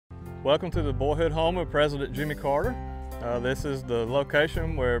Welcome to the Boyhood home of President Jimmy Carter. This is the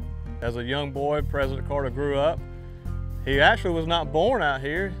location where, as a young boy, President Carter grew up. He actually was not born out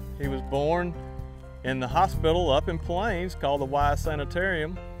here. He was born in the hospital up in Plains called the Wise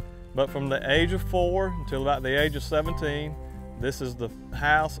Sanitarium. But from the age of 4 until about the age of 17, this is the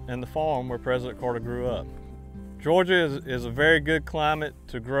house and the farm where President Carter grew up. Georgia is a very good climate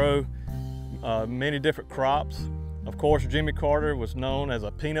to grow many different crops. Of course, Jimmy Carter was known as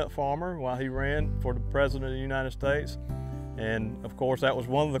a peanut farmer while he ran for the President of the United States. And of course, that was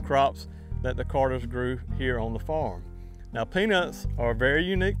one of the crops that the Carters grew here on the farm. Now, peanuts are a very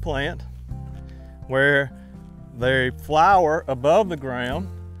unique plant where they flower above the ground,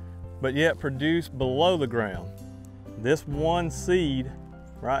 but yet produce below the ground. This one seed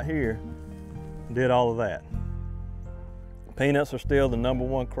right here did all of that. Peanuts are still the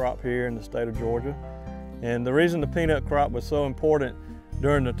 #1 crop here in the state of Georgia. And the reason the peanut crop was so important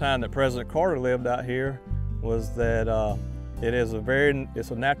during the time that President Carter lived out here was that it's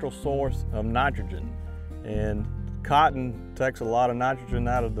a natural source of nitrogen. And cotton takes a lot of nitrogen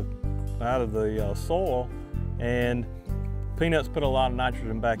out of the soil, and peanuts put a lot of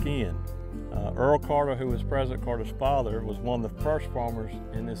nitrogen back in. Earl Carter, who was President Carter's father, was one of the first farmers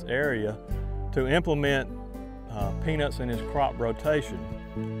in this area to implement peanuts in his crop rotation.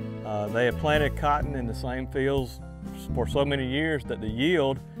 They had planted cotton in the same fields for so many years that the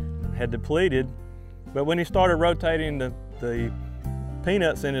yield had depleted. But when he started rotating the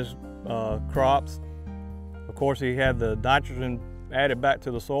peanuts in his crops, of course he had the nitrogen added back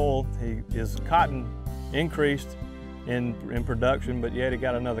to the soil. His cotton increased in production, but yet he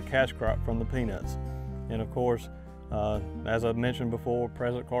got another cash crop from the peanuts. And of course, as I mentioned before,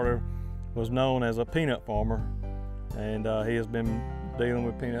 President Carter was known as a peanut farmer, and he has been dealing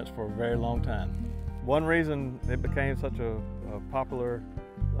with peanuts for a very long time. One reason it became such a popular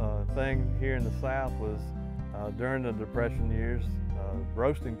thing here in the South was during the Depression years,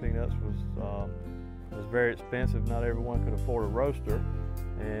 roasting peanuts was very expensive. Not everyone could afford a roaster,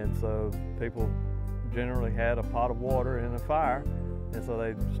 and so people generally had a pot of water and a fire, and so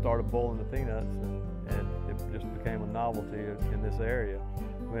they started boiling the peanuts, and it just became a novelty in this area.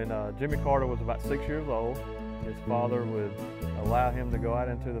 When Jimmy Carter was about 6 years old, his father would allow him to go out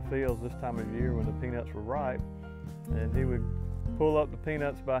into the fields this time of year when the peanuts were ripe, and he would pull up the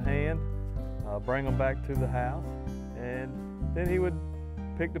peanuts by hand, bring them back to the house, and then he would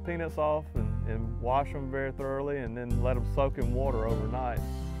pick the peanuts off and wash them very thoroughly, and then let them soak in water overnight,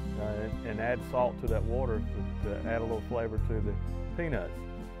 and add salt to that water to add a little flavor to the peanuts.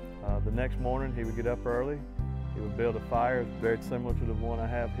 The next morning he would get up early, he would build a fire very similar to the one I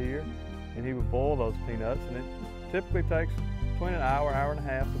have here, and he would boil those peanuts, and it typically takes between an hour, hour and a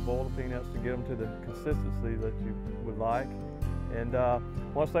half to boil the peanuts to get them to the consistency that you would like. And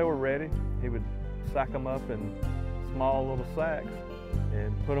once they were ready, he would sack them up in small little sacks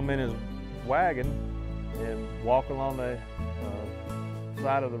and put them in his wagon and walk along the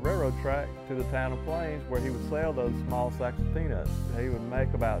side of the railroad track to the town of Plains, where he would sell those small sacks of peanuts. He would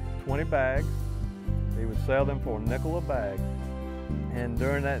make about 20 bags. He would sell them for $0.05 a bag. And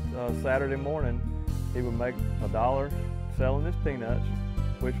during that Saturday morning, he would make $1 selling his peanuts,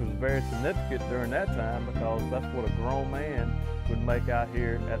 which was very significant during that time because that's what a grown man would make out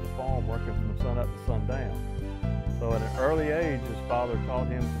here at the farm, working from the sun up to sundown. So at an early age, his father taught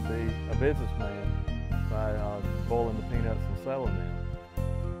him to be a businessman by boiling the peanuts and selling them.